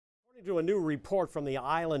To a new report from the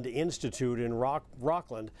Island Institute in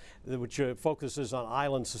Rockland, which focuses on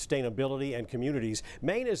island sustainability and communities.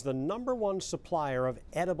 Maine is the #1 supplier of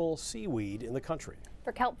edible seaweed in the country.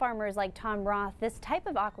 For kelp farmers like Tom Roth, this type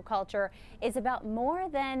of aquaculture is about more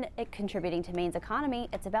than it contributing to Maine's economy.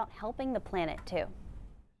 It's about helping the planet too.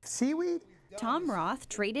 Seaweed? Tom Roth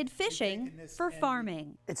traded fishing for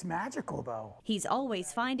farming. It's magical though. He's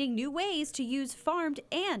always finding new ways to use farmed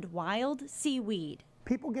and wild seaweed.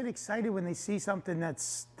 People get excited when they see something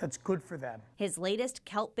that's good for them. His latest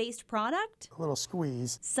kelp-based product? A little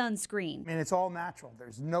squeeze. Sunscreen. I mean, it's all natural.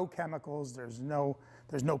 There's no chemicals, there's no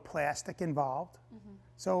plastic involved.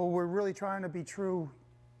 So we're really trying to be true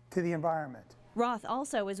to the environment. Roth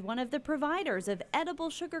also is one of the providers of edible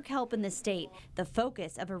sugar kelp in the state, the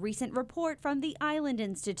focus of a recent report from the Island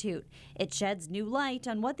Institute. It sheds new light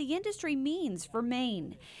on what the industry means for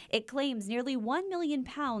Maine. It claims nearly 1 million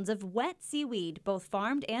pounds of wet seaweed, both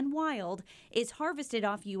farmed and wild, is harvested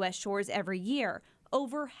off U.S. shores every year.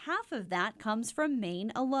 Over half of that comes from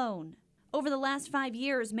Maine alone. Over the last 5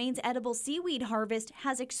 years, Maine's edible seaweed harvest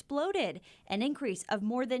has exploded, an increase of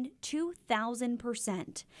more than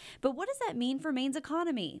 2,000%. But what does that mean for Maine's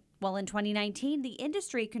economy? Well, in 2019, the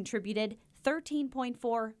industry contributed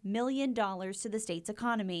 $13.4 million to the state's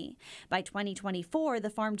economy. By 2024, the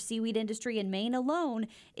farmed seaweed industry in Maine alone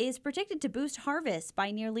is predicted to boost harvests by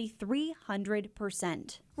nearly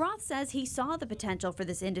 300%. Roth says he saw the potential for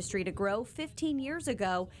this industry to grow 15 years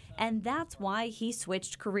ago, and that's why he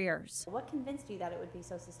switched careers. What convinced you that it would be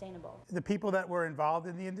so sustainable? The people that were involved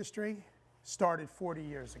in the industry started 40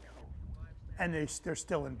 years ago, and they're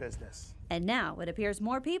still in business. And now it appears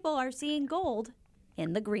more people are seeing gold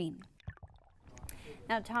in the green.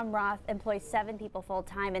 Now, Tom Roth employs 7 people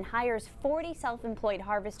full-time and hires 40 self-employed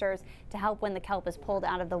harvesters to help when the kelp is pulled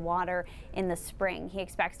out of the water in the spring. He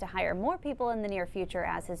expects to hire more people in the near future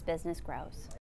as his business grows.